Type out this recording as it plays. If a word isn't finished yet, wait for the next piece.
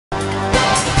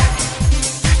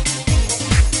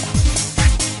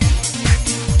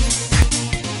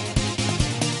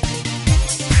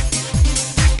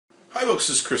folks,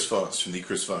 this is Chris Voss from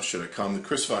thechrisvossshow.com,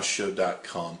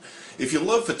 thechrisvossshow.com. If you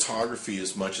love photography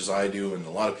as much as I do, and a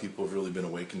lot of people have really been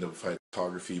awakened to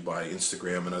photography by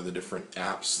Instagram and other different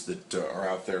apps that are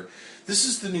out there, this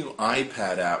is the new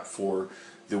iPad app for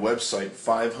the website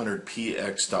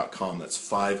 500px.com. That's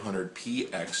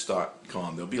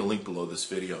 500px.com. There'll be a link below this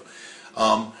video.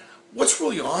 What's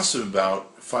really awesome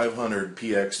about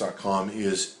 500px.com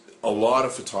is a lot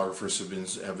of photographers have been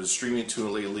streaming to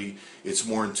it lately. It's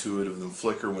more intuitive than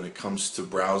Flickr when it comes to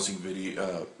browsing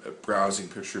browsing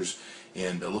pictures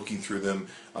and looking through them.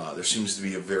 There seems to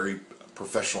be a very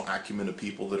professional acumen of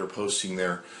people that are posting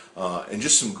there, and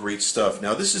just some great stuff.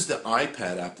 Now, this is the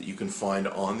iPad app that you can find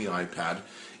on the iPad,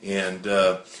 and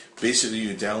basically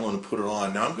you download and put it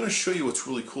on. Now, I'm going to show you what's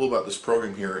really cool about this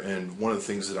program here, and one of the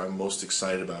things that I'm most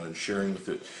excited about and sharing with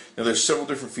it. Now, there's several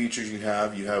different features you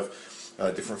have. You have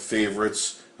different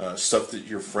favorites, stuff that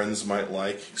your friends might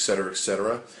like, etc.,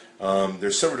 etc.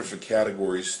 There's several different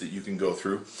categories that you can go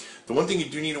through. The one thing you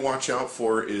do need to watch out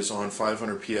for is on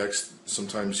 500px,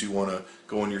 sometimes you want to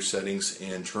go in your settings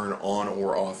and turn on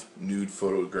or off nude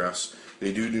photographs.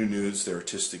 They do nudes, they're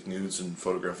artistic nudes and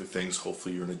photographic things.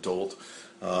 Hopefully you're an adult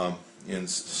and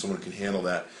someone can handle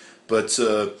that. But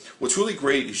what's really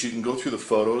great is you can go through the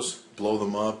photos, blow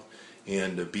them up,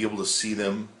 and be able to see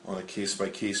them on a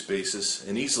case-by-case basis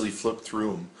and easily flip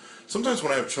through them. Sometimes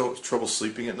when I have trouble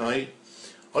sleeping at night,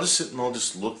 I'll just sit and I'll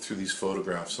just look through these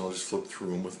photographs and I'll just flip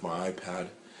through them with my iPad,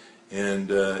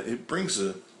 and it brings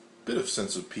a bit of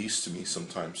sense of peace to me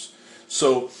sometimes.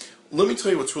 So let me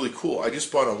tell you what's really cool. I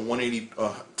just bought a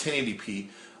 1080p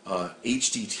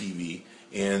HD TV,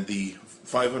 and the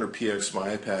 500px,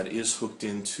 my iPad, is hooked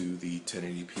into the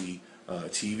 1080p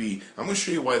TV. I'm going to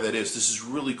show you why that is. This is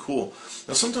really cool.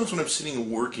 Now, sometimes when I'm sitting and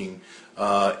working,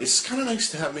 it's kind of nice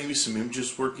to have maybe some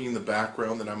images working in the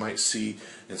background that I might see,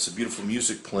 and some beautiful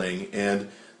music playing. And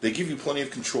they give you plenty of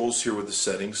controls here with the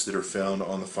settings that are found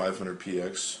on the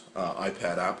 500px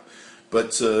iPad app.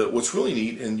 But what's really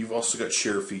neat, and you've also got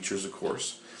share features, of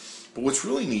course. But what's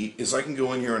really neat is I can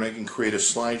go in here and I can create a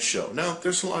slideshow. Now,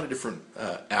 there's a lot of different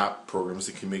app programs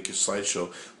that can make a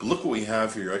slideshow, but look what we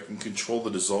have here. I can control the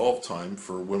dissolve time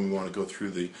for when we want to go through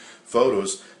the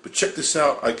photos. But check this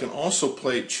out. I can also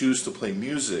choose to play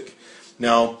music.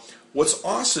 Now, what's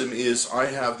awesome is I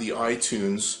have the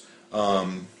iTunes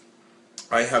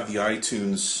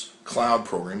cloud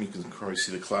program. You can probably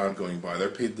see the cloud going by there.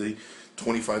 I paid the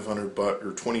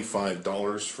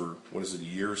 $25 for, what is it, a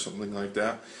year or something like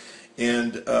that.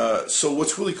 And so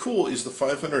what's really cool is the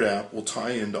 500 app will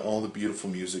tie into all the beautiful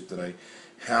music that I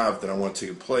have that I want to take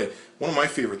and play. One of my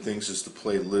favorite things is to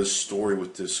play Liz's story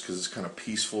with this because it's kind of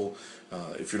peaceful.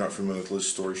 If you're not familiar with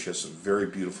Liz's story, she has some very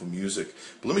beautiful music.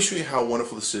 But let me show you how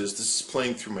wonderful this is. This is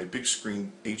playing through my big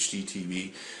screen HD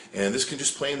TV, and this can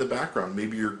just play in the background.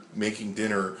 Maybe you're making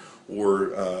dinner,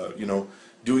 or you know,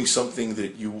 doing something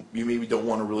that you maybe don't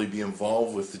want to really be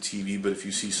involved with the TV, but if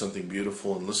you see something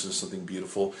beautiful and listen to something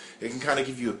beautiful, it can kind of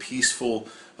give you a peaceful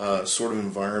sort of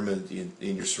environment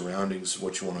in your surroundings,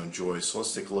 what you want to enjoy. So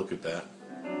let's take a look at that.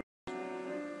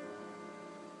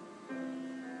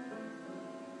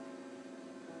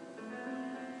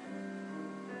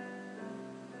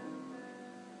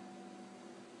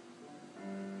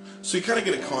 So you kind of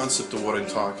get a concept of what I'm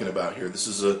talking about here. This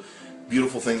is a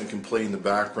beautiful thing that can play in the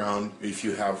background. If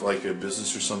you have like a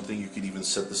business or something, you could even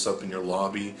set this up in your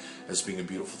lobby as being a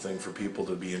beautiful thing for people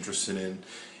to be interested in.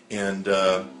 And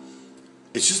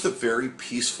it's just a very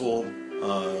peaceful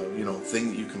you know, thing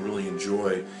that you can really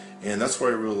enjoy. And that's why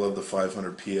I really love the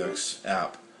 500px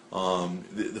app.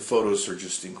 The photos are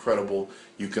just incredible.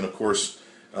 You can, of course,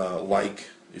 like,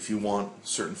 if you want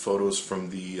certain photos from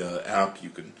the app, you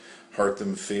can heart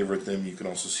them, favorite them. You can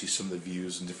also see some of the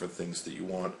views and different things that you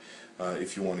want.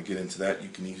 If you want to get into that, you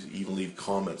can even leave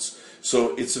comments.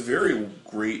 So it's a very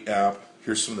great app.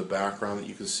 Here's some of the background that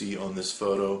you can see on this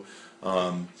photo.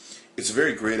 It's a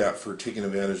very great app for taking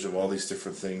advantage of all these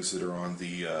different things that are on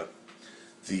the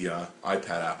iPad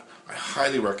app. I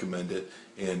highly recommend it,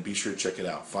 and be sure to check it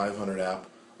out. 500 app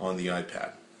on the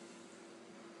iPad.